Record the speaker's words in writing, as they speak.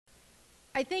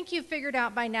I think you've figured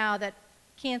out by now that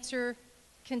cancer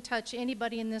can touch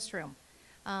anybody in this room.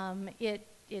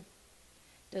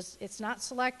 It's not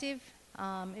selective.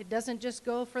 It doesn't just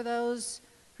go for those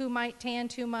who might tan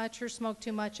too much or smoke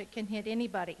too much. It can hit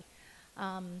anybody.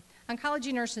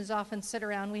 Oncology nurses often sit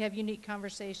around. We have unique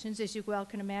conversations, as you well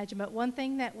can imagine. But one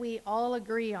thing that we all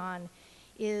agree on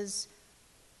is,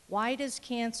 why does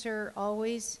cancer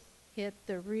always hit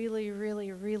the really,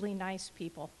 really, really nice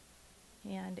people?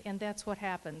 And that's what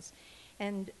happens.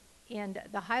 And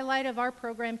the highlight of our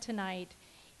program tonight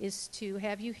is to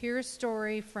have you hear a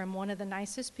story from one of the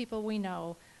nicest people we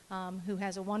know, who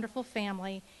has a wonderful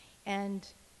family. And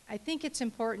I think it's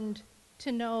important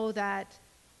to know that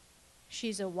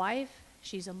she's a wife,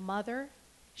 she's a mother,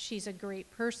 she's a great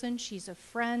person, she's a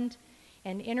friend,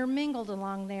 and intermingled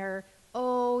along there,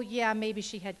 oh yeah, maybe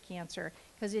she had cancer,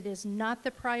 because it is not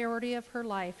the priority of her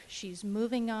life. She's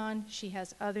moving on, she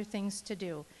has other things to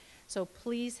do. So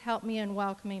please help me in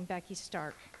welcoming Becky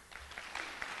Stark.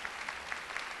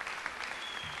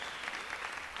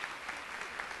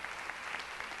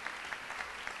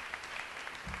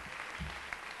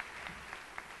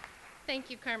 Thank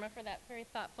you, Karma, for that very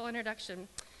thoughtful introduction.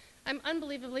 I'm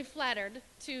unbelievably flattered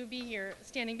to be here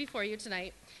standing before you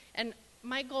tonight. And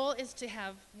my goal is to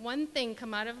have one thing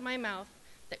come out of my mouth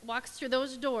that walks through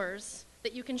those doors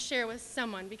that you can share with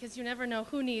someone, because you never know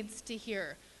who needs to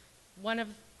hear one of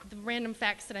the random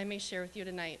facts that I may share with you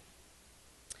tonight.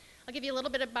 I'll give you a little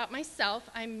bit about myself.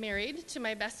 I'm married to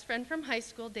my best friend from high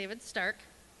school, David Stark,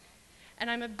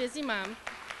 and I'm a busy mom.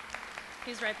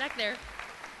 He's right back there.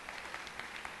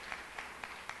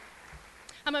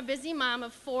 I'm a busy mom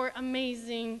of 4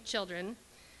 amazing children,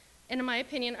 and in my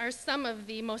opinion are some of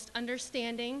the most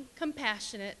understanding,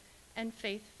 compassionate, and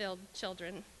faith-filled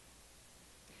children.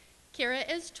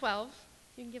 Kira is 12.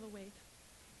 You can give a wave.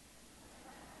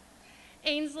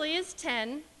 Ainsley is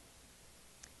 10.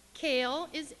 Kale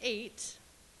is 8.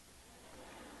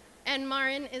 And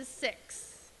Marin is 6.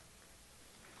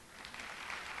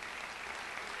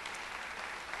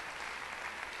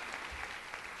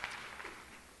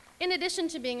 In addition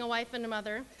to being a wife and a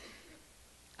mother,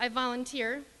 I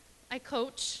volunteer, I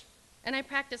coach, and I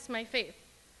practice my faith.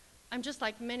 I'm just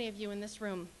like many of you in this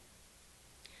room.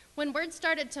 When word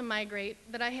started to migrate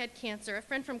that I had cancer, a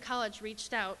friend from college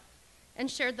reached out and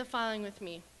shared the following with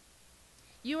me.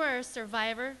 You are a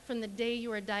survivor from the day you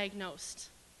were diagnosed.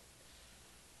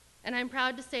 And I'm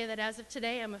proud to say that as of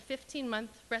today, I'm a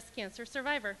 15-month breast cancer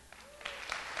survivor.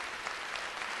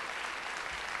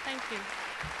 Thank you.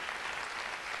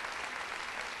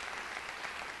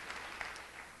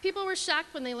 People were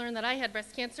shocked when they learned that I had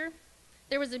breast cancer.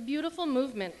 There was a beautiful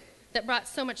movement that brought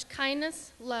so much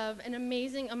kindness, love, and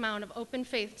amazing amount of open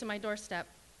faith to my doorstep.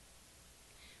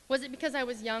 Was it because I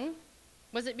was young?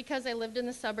 Was it because I lived in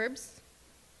the suburbs?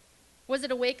 Was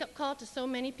it a wake-up call to so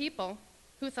many people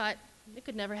who thought, it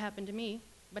could never happen to me,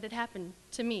 but it happened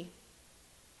to me?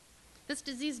 This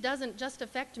disease doesn't just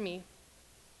affect me.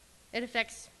 It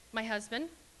affects my husband,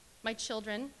 my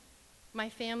children, my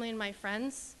family and my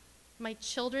friends, my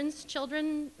children's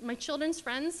children, my children's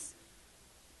friends,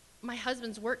 my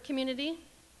husband's work community.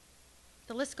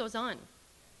 The list goes on.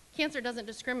 Cancer doesn't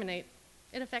discriminate.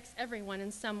 It affects everyone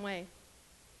in some way.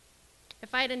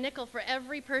 If I had a nickel for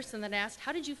every person that asked,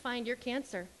 how did you find your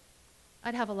cancer?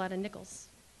 I'd have a lot of nickels.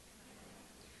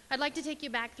 I'd like to take you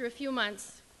back through a few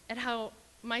months at how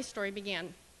my story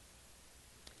began.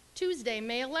 Tuesday,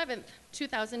 May 11th,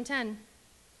 2010.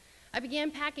 I began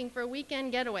packing for a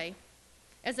weekend getaway.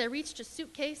 As I reached a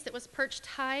suitcase that was perched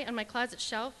high on my closet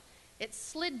shelf, it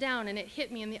slid down and it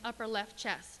hit me in the upper left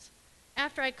chest.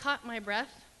 After I caught my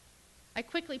breath, I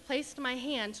quickly placed my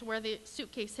hand to where the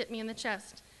suitcase hit me in the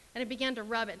chest, and I began to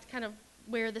rub it to kind of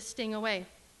wear the sting away.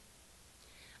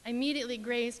 I immediately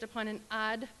grazed upon an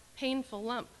odd, painful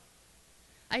lump.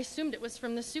 I assumed it was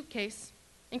from the suitcase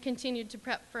and continued to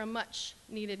prep for a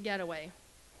much-needed getaway.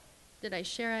 Did I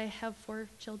share I have 4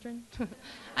 children?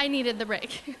 I needed the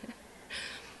break.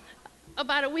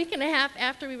 About a week and a half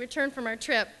after we returned from our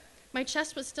trip, my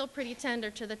chest was still pretty tender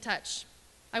to the touch.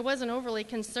 I wasn't overly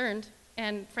concerned,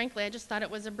 and frankly, I just thought it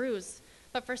was a bruise.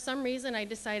 But for some reason, I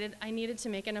decided I needed to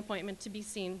make an appointment to be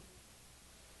seen.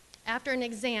 After an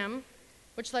exam,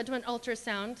 which led to an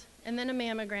ultrasound, and then a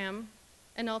mammogram,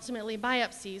 and ultimately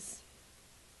biopsies,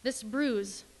 this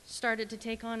bruise started to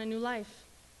take on a new life.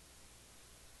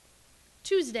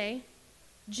 Tuesday,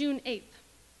 June 8th.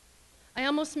 I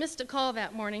almost missed a call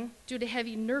that morning due to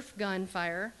heavy Nerf gun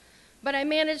fire, but I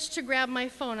managed to grab my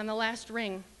phone on the last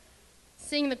ring.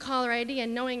 Seeing the caller ID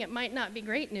and knowing it might not be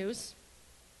great news,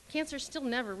 cancer still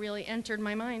never really entered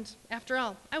my mind. After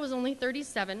all, I was only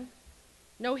 37,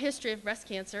 no history of breast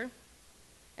cancer,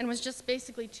 and was just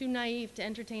basically too naive to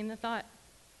entertain the thought.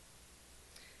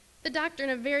 The doctor, in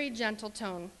a very gentle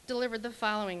tone, delivered the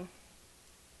following.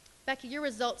 Becky, your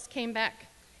results came back,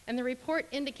 and the report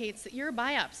indicates that your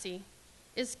biopsy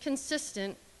is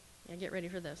consistent, get ready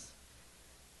for this,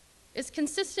 is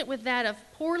consistent with that of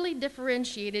poorly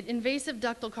differentiated invasive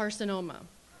ductal carcinoma.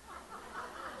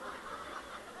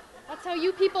 That's how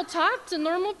you people talk to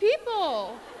normal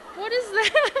people. What is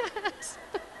that?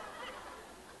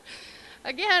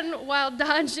 Again, while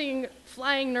dodging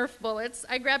flying Nerf bullets,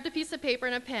 I grabbed a piece of paper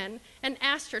and a pen and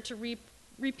asked her to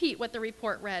repeat what the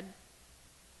report read.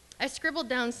 I scribbled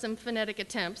down some phonetic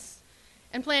attempts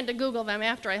and planned to Google them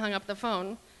after I hung up the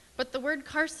phone, but the word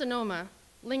carcinoma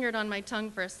lingered on my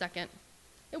tongue for a second.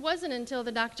 It wasn't until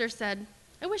the doctor said,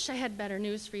 "I wish I had better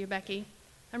news for you, Becky.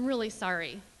 I'm really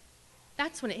sorry."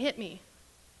 That's when it hit me.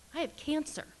 I have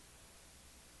cancer.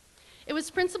 It was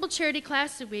Principal Charity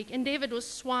Class Week, and David was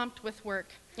swamped with work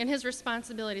and his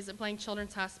responsibilities at Blank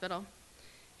Children's Hospital.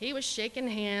 He was shaking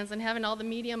hands and having all the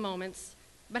media moments,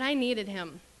 but I needed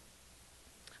him.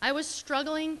 I was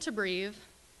struggling to breathe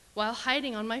while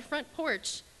hiding on my front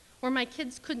porch where my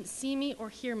kids couldn't see me or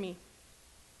hear me.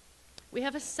 We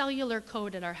have a cellular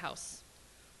code at our house.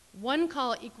 1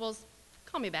 call equals,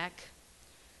 call me back.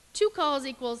 2 calls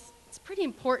equals, it's pretty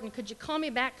important, could you call me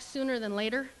back sooner than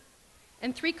later?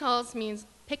 And 3 calls means,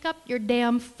 pick up your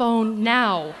damn phone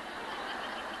now.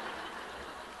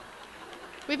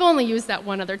 We've only used that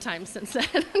one other time since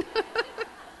then.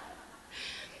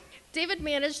 David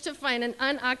managed to find an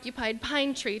unoccupied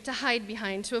pine tree to hide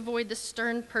behind to avoid the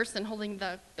stern person holding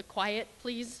the quiet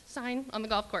please sign on the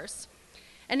golf course.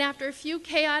 And after a few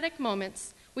chaotic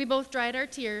moments, we both dried our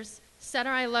tears, said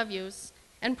our I love yous,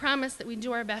 and promised that we'd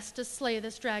do our best to slay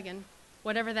this dragon,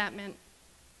 whatever that meant.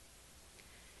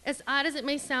 As odd as it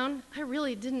may sound, I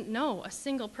really didn't know a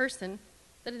single person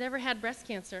that had ever had breast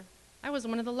cancer. I was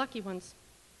one of the lucky ones.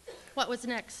 What was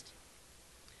next?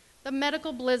 The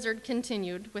medical blizzard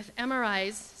continued with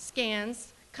MRIs,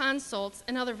 scans, consults,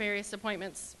 and other various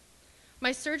appointments.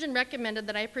 My surgeon recommended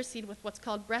that I proceed with what's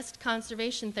called breast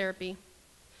conservation therapy,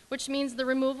 which means the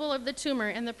removal of the tumor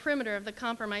and the perimeter of the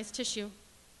compromised tissue.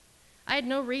 I had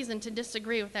no reason to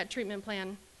disagree with that treatment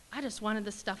plan. I just wanted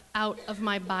the stuff out of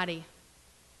my body.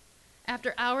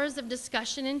 After hours of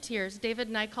discussion and tears, David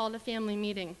and I called a family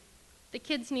meeting. The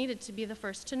kids needed to be the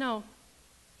first to know.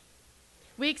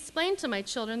 We explained to my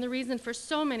children the reason for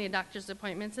so many doctor's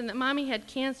appointments and that Mommy had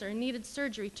cancer and needed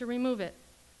surgery to remove it.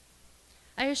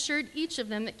 I assured each of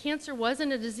them that cancer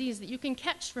wasn't a disease that you can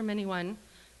catch from anyone,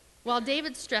 while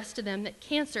David stressed to them that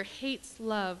cancer hates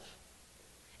love,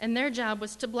 and their job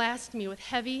was to blast me with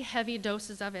heavy, heavy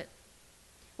doses of it.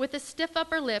 With a stiff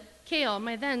upper lip, Kale,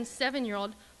 my then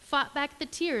 7-year-old, fought back the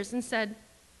tears and said,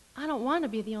 "I don't want to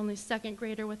be the only second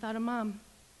grader without a mom."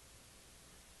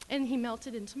 And he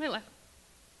melted into my lap.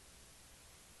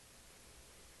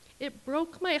 It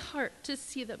broke my heart to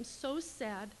see them so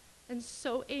sad and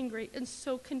so angry and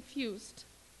so confused.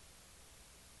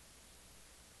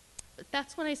 But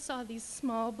that's when I saw these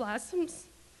small blossoms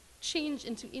change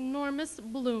into enormous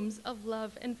blooms of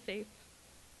love and faith.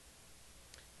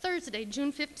 Thursday,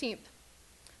 June 15th,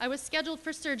 I was scheduled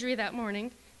for surgery that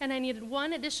morning, and I needed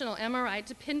one additional MRI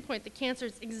to pinpoint the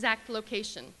cancer's exact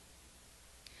location.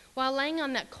 While laying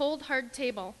on that cold, hard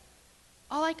table,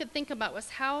 all I could think about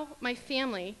was how my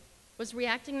family was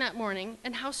reacting that morning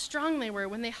and how strong they were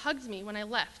when they hugged me when I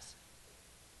left.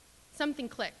 Something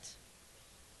clicked.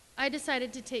 I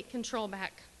decided to take control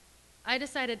back. I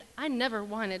decided I never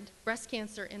wanted breast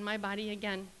cancer in my body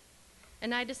again.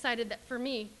 And I decided that for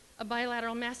me, a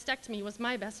bilateral mastectomy was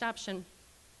my best option.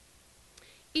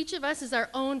 Each of us is our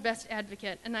own best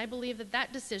advocate, and I believe that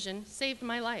that decision saved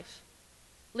my life.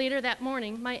 Later that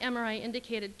morning, my MRI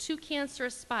indicated 2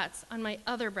 cancerous spots on my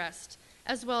other breast,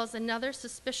 as well as another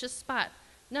suspicious spot,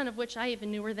 none of which I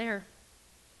even knew were there.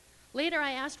 Later,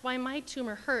 I asked why my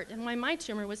tumor hurt and why my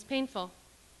tumor was painful,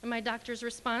 and my doctor's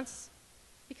response,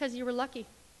 "Because you were lucky."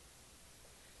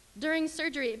 During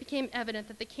surgery, it became evident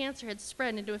that the cancer had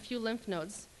spread into a few lymph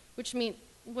nodes, which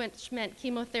meant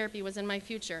chemotherapy was in my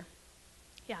future.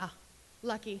 Yeah,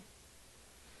 lucky.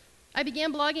 I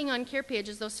began blogging on care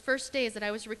pages those first days that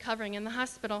I was recovering in the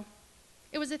hospital.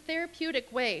 It was a therapeutic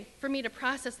way for me to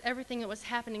process everything that was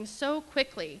happening so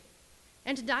quickly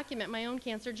and to document my own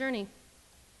cancer journey.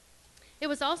 It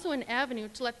was also an avenue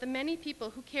to let the many people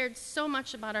who cared so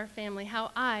much about our family,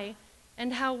 how I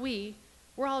and how we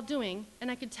were all doing, and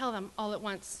I could tell them all at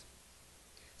once.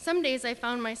 Some days I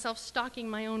found myself stalking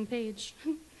my own page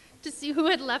to see who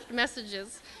had left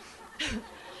messages.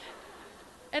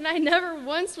 And I never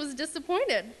once was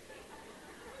disappointed.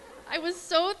 was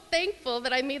so thankful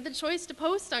that I made the choice to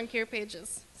post on care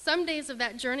pages. Some days of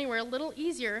that journey were a little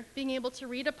easier, being able to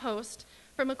read a post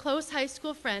from a close high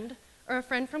school friend or a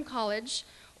friend from college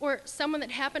or someone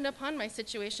that happened upon my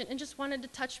situation and just wanted to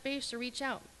touch base or reach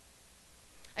out.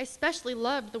 I especially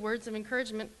loved the words of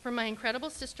encouragement from my incredible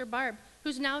sister Barb,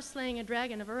 who's now slaying a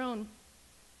dragon of her own.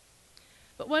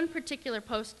 But one particular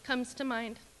post comes to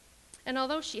mind, and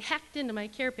although she hacked into my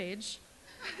care page,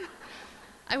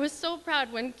 I was so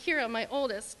proud when Kira, my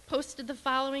oldest, posted the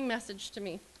following message to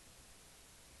me.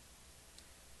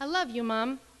 I love you,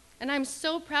 Mom, and I'm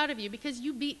so proud of you because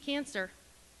you beat cancer.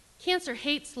 Cancer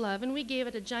hates love, and we gave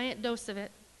it a giant dose of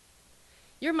it.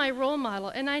 You're my role model,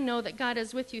 and I know that God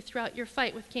is with you throughout your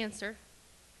fight with cancer.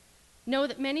 Know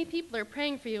that many people are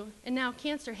praying for you, and now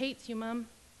cancer hates you, Mom.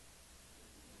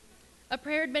 A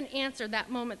prayer had been answered that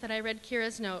moment that I read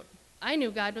Kira's note. I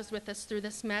knew God was with us through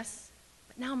this mess,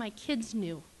 but now my kids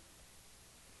knew.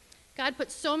 God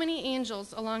put so many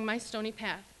angels along my stony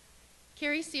path.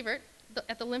 Carrie Sievert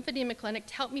at the lymphedema clinic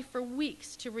helped me for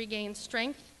weeks to regain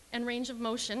strength and range of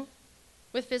motion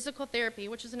with physical therapy,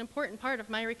 which is an important part of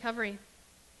my recovery.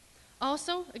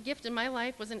 Also, a gift in my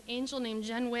life was an angel named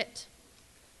Jen Witt.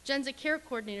 Jen's a care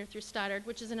coordinator through Stoddard,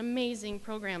 which is an amazing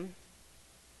program.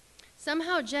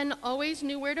 Somehow, Jen always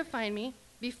knew where to find me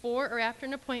before or after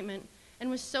an appointment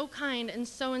and was so kind and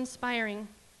so inspiring.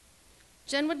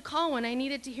 Jen would call when I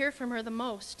needed to hear from her the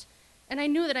most, and I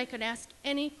knew that I could ask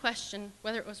any question,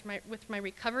 whether it was with my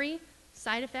recovery,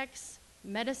 side effects,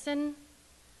 medicine,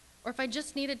 or if I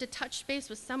just needed to touch base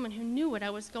with someone who knew what I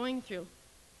was going through.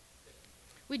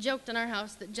 We joked in our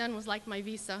house that Jen was like my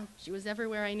visa. She was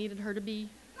everywhere I needed her to be.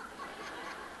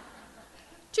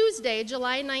 Tuesday,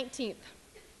 July 19th,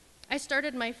 I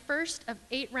started my first of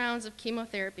 8 rounds of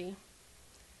chemotherapy.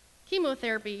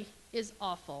 Chemotherapy is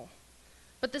awful,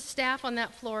 but the staff on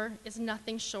that floor is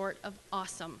nothing short of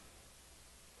awesome.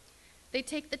 They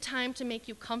take the time to make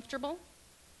you comfortable.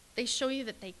 They show you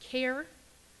that they care,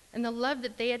 and the love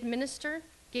that they administer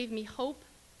gave me hope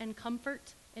and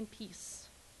comfort and peace.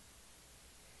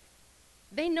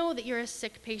 They know that you're a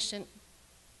sick patient,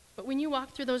 but when you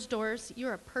walk through those doors,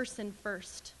 you're a person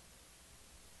first.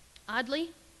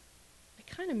 Oddly,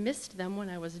 I kind of missed them when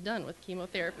I was done with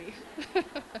chemotherapy,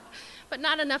 but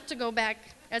not enough to go back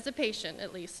as a patient,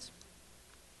 at least.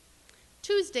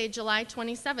 Tuesday, July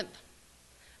 27th.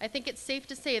 I think it's safe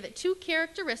to say that 2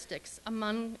 characteristics,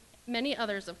 among many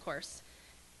others, of course,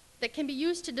 that can be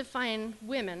used to define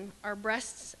women are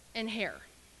breasts and hair.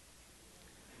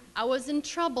 I was in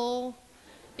trouble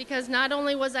because not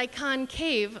only was I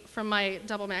concave from my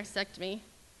double mastectomy,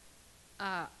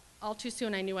 all too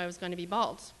soon I knew I was going to be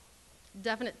bald.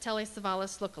 Definite Telly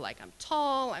Savalas lookalike. I'm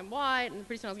tall, I'm wide, and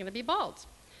pretty soon I was going to be bald.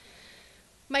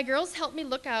 My girls helped me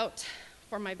look out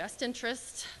for my best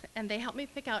interest, and they helped me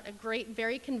pick out a great,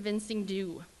 very convincing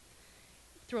do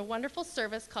through a wonderful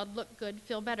service called Look Good,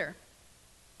 Feel Better.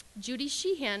 Judy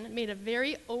Sheehan made a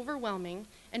very overwhelming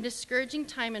and discouraging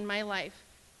time in my life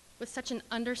with such an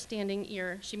understanding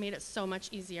ear. She made it so much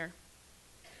easier.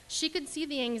 She could see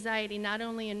the anxiety not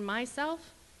only in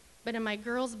myself, but in my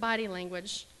girls' body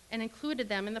language, and included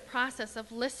them in the process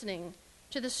of listening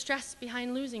to the stress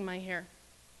behind losing my hair.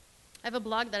 I have a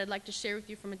blog that I'd like to share with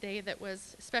you from a day that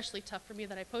was especially tough for me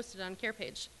that I posted on Care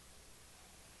Page.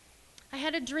 I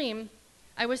had a dream.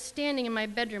 I was standing in my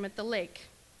bedroom at the lake,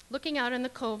 looking out in the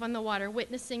cove on the water,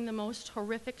 witnessing the most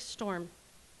horrific storm.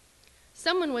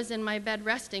 Someone was in my bed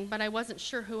resting, but I wasn't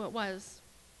sure who it was.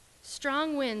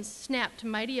 Strong winds snapped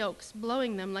mighty oaks,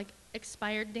 blowing them like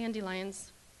expired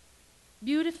dandelions.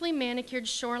 Beautifully manicured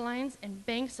shorelines and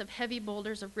banks of heavy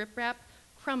boulders of riprap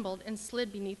crumbled and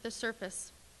slid beneath the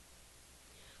surface.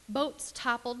 Boats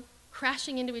toppled,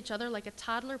 crashing into each other like a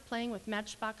toddler playing with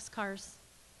matchbox cars.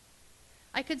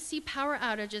 I could see power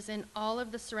outages in all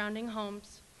of the surrounding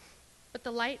homes, but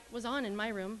the light was on in my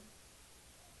room.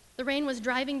 The rain was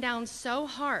driving down so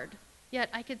hard, yet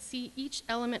I could see each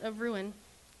element of ruin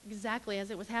exactly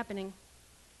as it was happening.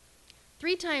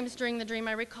 3 times during the dream,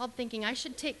 I recalled thinking I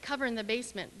should take cover in the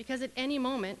basement because at any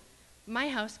moment, my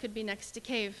house could be next to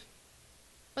cave.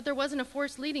 But there wasn't a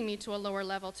force leading me to a lower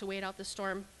level to wait out the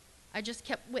storm. I just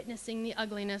kept witnessing the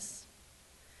ugliness.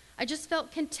 I just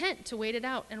felt content to wait it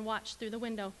out and watch through the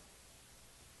window.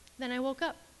 Then I woke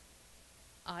up.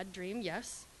 Odd dream,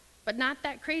 yes, but not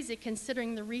that crazy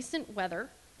considering the recent weather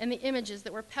and the images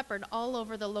that were peppered all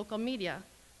over the local media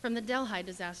from the Delhi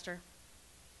disaster.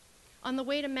 On the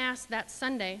way to Mass that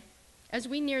Sunday, as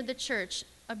we neared the church,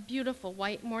 a beautiful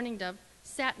white mourning dove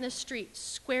sat in the street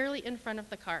squarely in front of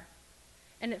the car,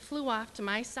 and it flew off to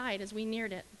my side as we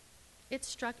neared it. It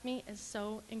struck me as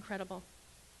so incredible.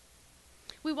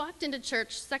 We walked into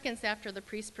church seconds after the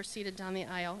priest proceeded down the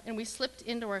aisle, and we slipped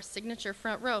into our signature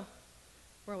front row.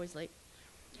 We're always late.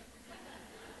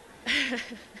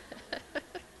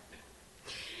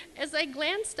 As I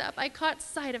glanced up, I caught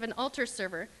sight of an altar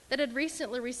server that had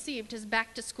recently received his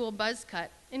back-to-school buzz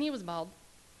cut, and he was bald.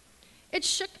 It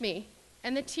shook me,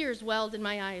 and the tears welled in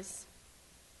my eyes.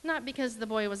 Not because the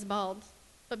boy was bald,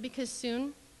 but because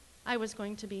soon I was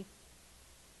going to be.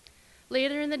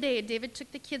 Later in the day, David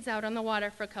took the kids out on the water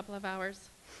for a couple of hours.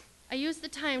 I used the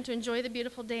time to enjoy the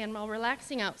beautiful day, and while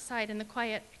relaxing outside in the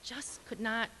quiet, I just could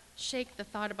not shake the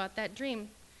thought about that dream.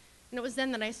 And it was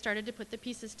then that I started to put the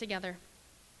pieces together.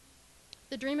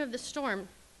 The dream of the storm,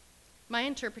 my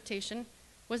interpretation,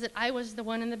 was that I was the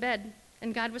one in the bed,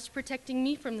 and God was protecting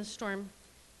me from the storm,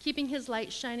 keeping his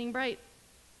light shining bright.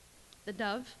 The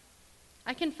dove,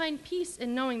 I can find peace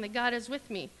in knowing that God is with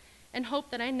me, and hope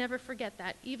that I never forget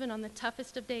that, even on the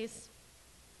toughest of days.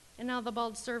 And now the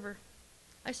bald server.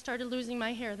 I started losing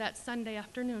my hair that Sunday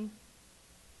afternoon.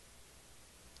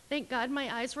 Thank God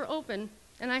my eyes were open,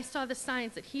 and I saw the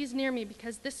signs that he's near me,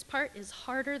 because this part is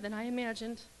harder than I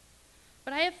imagined.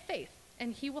 But I have faith,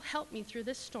 and he will help me through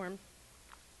this storm.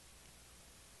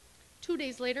 2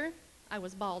 days later, I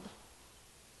was bald.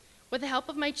 With the help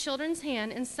of my children's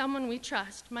hand and someone we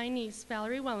trust, my niece,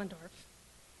 Valerie Wellendorf,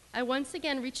 I once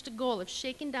again reached a goal of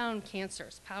shaking down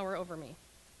cancer's power over me.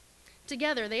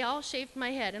 Together, they all shaved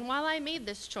my head, and while I made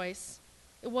this choice,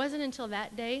 it wasn't until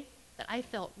that day that I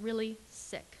felt really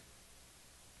sick.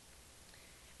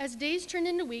 As days turned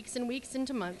into weeks and weeks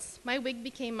into months, my wig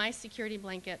became my security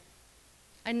blanket.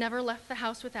 I never left the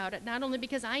house without it, not only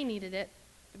because I needed it,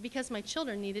 but because my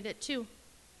children needed it too.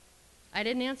 I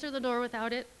didn't answer the door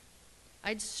without it.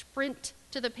 I'd sprint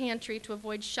to the pantry to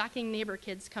avoid shocking neighbor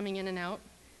kids coming in and out.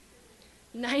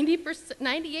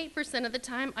 98% of the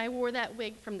time, I wore that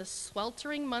wig from the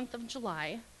sweltering month of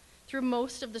July through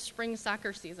most of the spring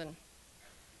soccer season.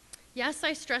 Yes,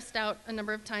 I stressed out a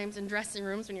number of times in dressing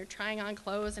rooms when you're trying on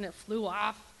clothes and it flew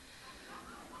off.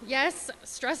 Yes,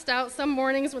 stressed out some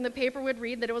mornings when the paper would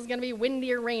read that it was going to be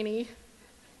windy or rainy.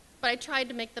 But I tried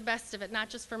to make the best of it, not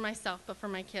just for myself, but for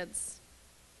my kids.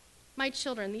 My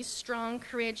children, these strong,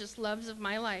 courageous loves of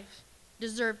my life,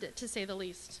 deserved it, to say the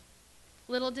least.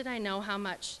 Little did I know how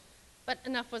much, but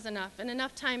enough was enough, and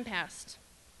enough time passed.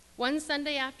 One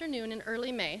Sunday afternoon in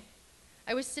early May,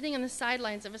 I was sitting on the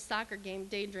sidelines of a soccer game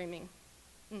daydreaming.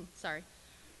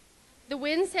 The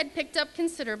winds had picked up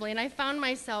considerably, and I found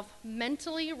myself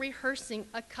mentally rehearsing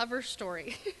a cover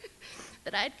story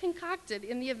that I had concocted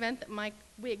in the event that my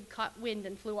wig caught wind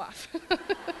and flew off.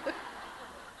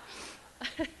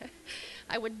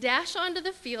 I would dash onto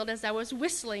the field as I was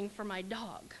whistling for my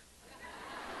dog.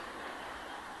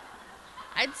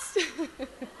 I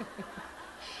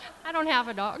don't have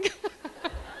a dog.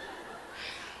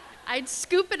 I'd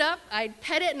scoop it up, I'd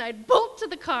pet it, and I'd bolt to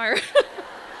the car.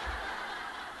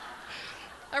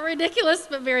 A ridiculous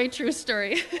but very true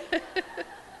story.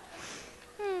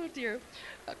 Oh, dear.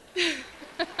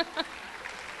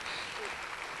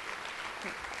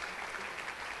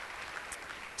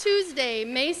 Tuesday,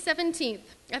 May 17th,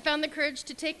 I found the courage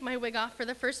to take my wig off for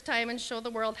the first time and show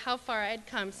the world how far I had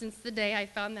come since the day I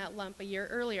found that lump a year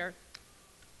earlier.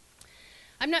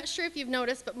 I'm not sure if you've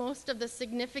noticed, but most of the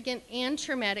significant and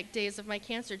traumatic days of my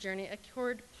cancer journey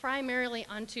occurred primarily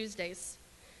on Tuesdays.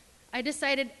 I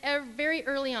decided very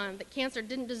early on that cancer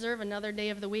didn't deserve another day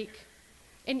of the week.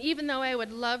 And even though I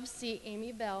would love to see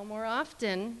Amy Bell more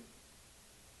often,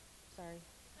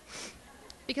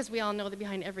 because we all know that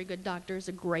behind every good doctor is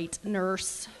a great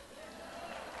nurse.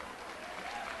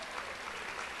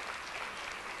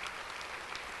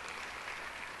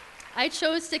 I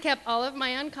chose to keep all of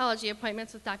my oncology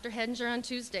appointments with Dr. Hedinger on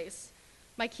Tuesdays,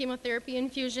 my chemotherapy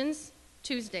infusions,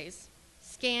 Tuesdays,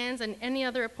 scans, and any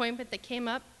other appointment that came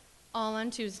up, all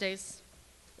on Tuesdays.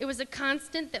 It was a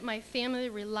constant that my family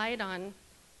relied on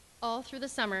all through the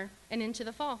summer and into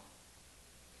the fall.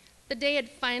 The day had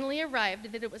finally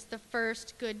arrived that it was the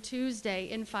first Good Tuesday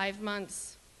in 5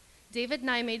 months. David and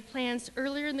I made plans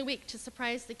earlier in the week to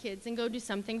surprise the kids and go do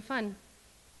something fun.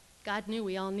 God knew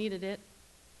we all needed it.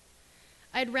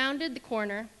 I'd rounded the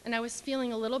corner, and I was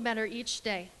feeling a little better each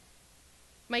day.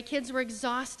 My kids were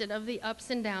exhausted of the ups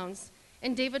and downs,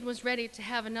 and David was ready to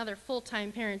have another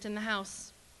full-time parent in the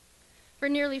house. For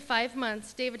nearly 5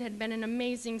 months, David had been an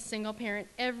amazing single parent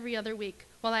every other week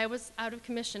while I was out of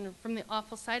commission from the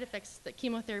awful side effects that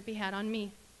chemotherapy had on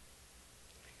me.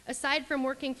 Aside from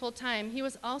working full-time, he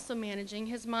was also managing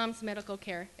his mom's medical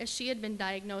care, as she had been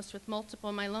diagnosed with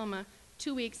multiple myeloma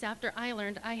 2 weeks after I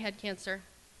learned I had cancer.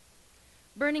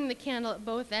 Burning the candle at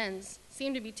both ends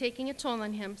seemed to be taking a toll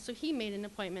on him, so he made an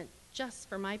appointment just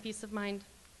for my peace of mind.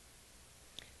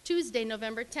 Tuesday,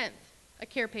 November 10th, a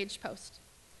care page post.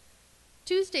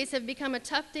 Tuesdays have become a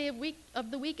tough day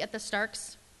of the week at the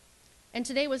Starks, and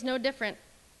today was no different.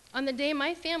 On the day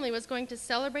my family was going to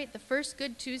celebrate the first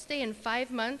Good Tuesday in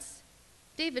 5 months,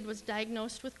 David was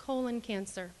diagnosed with colon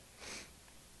cancer.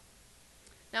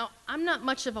 Now, I'm not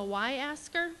much of a why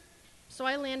asker, so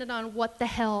I landed on what the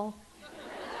hell.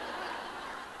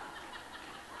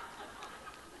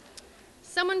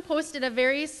 Someone posted a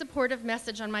very supportive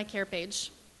message on my care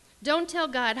page. Don't tell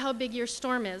God how big your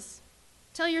storm is.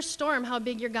 Tell your storm how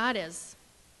big your God is.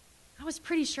 I was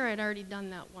pretty sure I'd already done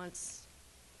that once.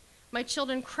 My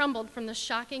children crumbled from the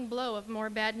shocking blow of more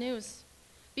bad news.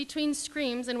 Between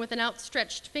screams and with an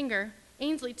outstretched finger,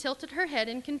 Ainsley tilted her head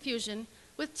in confusion,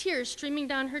 with tears streaming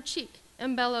down her cheek,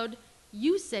 and bellowed,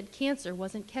 "You said cancer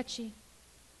wasn't catchy."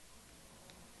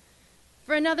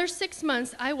 For another 6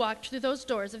 months, I walked through those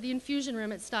doors of the infusion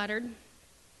room at Stoddard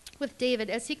with David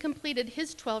as he completed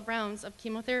his 12 rounds of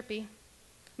chemotherapy.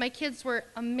 My kids were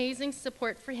amazing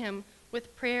support for him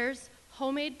with prayers,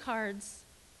 homemade cards,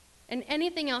 and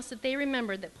anything else that they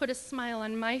remembered that put a smile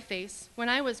on my face when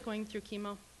I was going through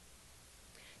chemo.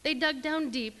 They dug down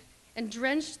deep and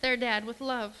drenched their dad with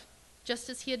love, just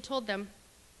as he had told them,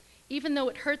 even though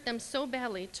it hurt them so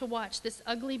badly to watch this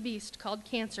ugly beast called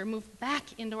cancer move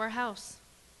back into our house.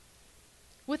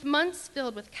 With months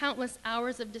filled with countless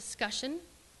hours of discussion,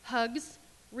 hugs,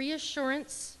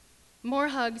 reassurance, more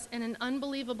hugs, and an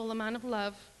unbelievable amount of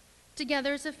love,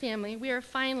 together as a family, we are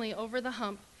finally over the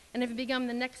hump and have begun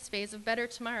the next phase of Better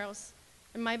Tomorrows.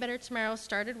 And my Better Tomorrow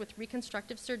started with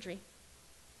reconstructive surgery.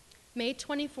 May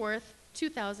 24th,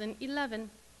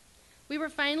 2011. We were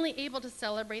finally able to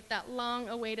celebrate that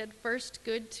long-awaited first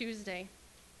Good Tuesday.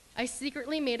 I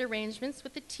secretly made arrangements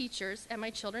with the teachers at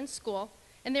my children's school,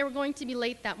 and they were going to be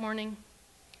late that morning.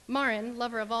 Marin,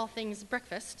 lover of all things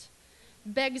breakfast,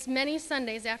 begs many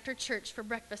Sundays after church for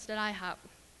breakfast at IHOP,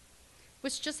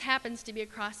 which just happens to be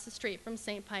across the street from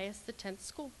St. Pius X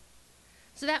school.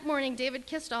 So that morning, David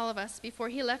kissed all of us before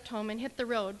he left home and hit the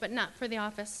road, but not for the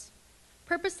office.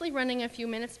 Purposely running a few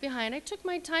minutes behind, I took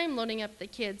my time loading up the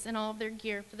kids and all of their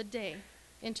gear for the day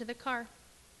into the car.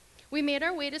 We made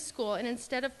our way to school, and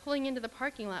instead of pulling into the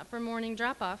parking lot for morning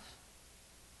drop-off,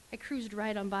 I cruised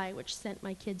right on by, which sent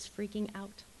my kids freaking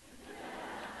out.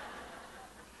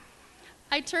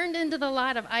 I turned into the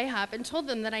lot of IHOP and told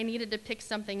them that I needed to pick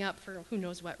something up for who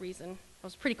knows what reason. I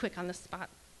was pretty quick on the spot.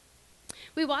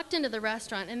 We walked into the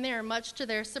restaurant, and there, much to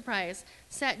their surprise,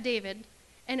 sat David,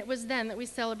 and it was then that we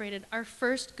celebrated our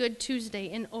first Good Tuesday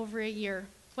in over a year.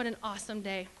 What an awesome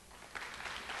day.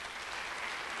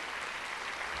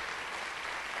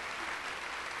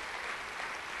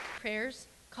 Prayers,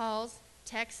 calls,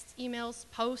 texts, emails,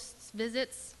 posts,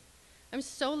 visits. I'm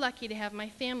so lucky to have my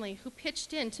family who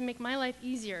pitched in to make my life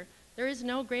easier. There is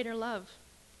no greater love.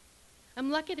 I'm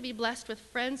lucky to be blessed with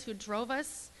friends who drove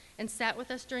us and sat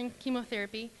with us during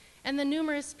chemotherapy, and the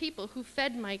numerous people who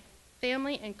fed my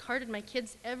family and carted my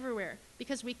kids everywhere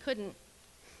because we couldn't.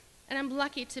 And I'm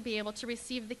lucky to be able to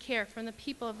receive the care from the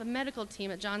people of the medical team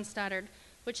at John Stoddard,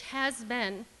 which has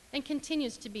been and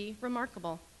continues to be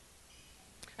remarkable.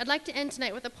 I'd like to end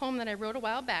tonight with a poem that I wrote a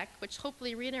while back, which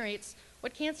hopefully reiterates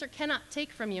what cancer cannot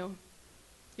take from you: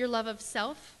 your love of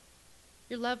self,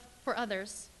 your love for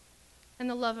others, and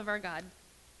the love of our God.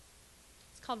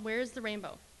 It's called Where is the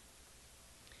Rainbow?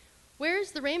 Where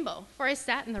is the rainbow? For I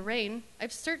sat in the rain.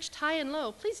 I've searched high and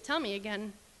low. Please tell me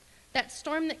again. That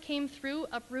storm that came through,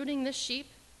 uprooting this sheep,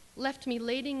 left me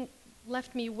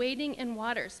wading in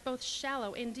waters, both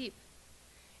shallow and deep.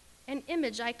 An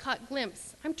image I caught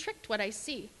glimpse. I'm tricked what I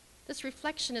see. This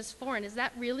reflection is foreign. Is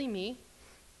that really me?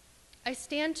 I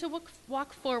stand to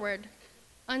walk forward.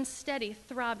 Unsteady,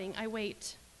 throbbing, I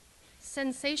wait.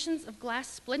 Sensations of glass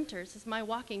splinters is my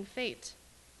walking fate.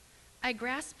 I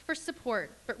grasp for support,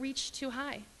 but reach too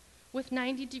high. With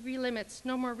 90-degree limits,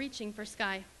 no more reaching for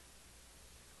sky.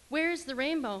 Where is the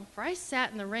rainbow? For I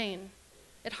sat in the rain.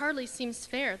 It hardly seems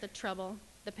fair, the trouble,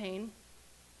 the pain.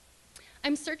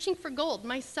 I'm searching for gold,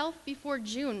 myself before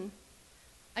June.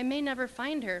 I may never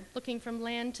find her, looking from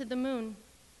land to the moon.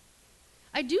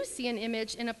 I do see an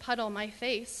image in a puddle, my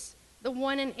face, the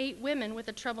 1 in 8 women with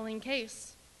a troubling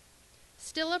case.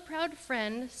 Still a proud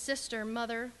friend, sister,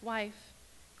 mother, wife,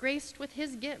 graced with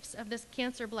his gifts of this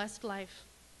cancer-blessed life.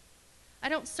 I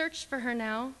don't search for her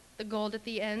now, the gold at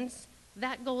the ends.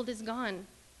 That gold is gone,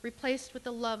 replaced with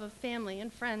the love of family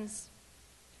and friends.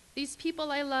 These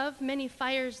people I love, many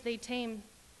fires they tame,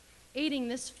 aiding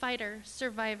this fighter,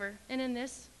 survivor, and in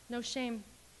this, no shame.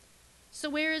 So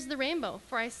where is the rainbow?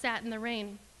 For I sat in the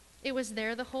rain. It was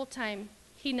there the whole time.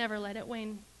 He never let it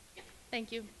wane.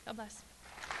 Thank you. God bless.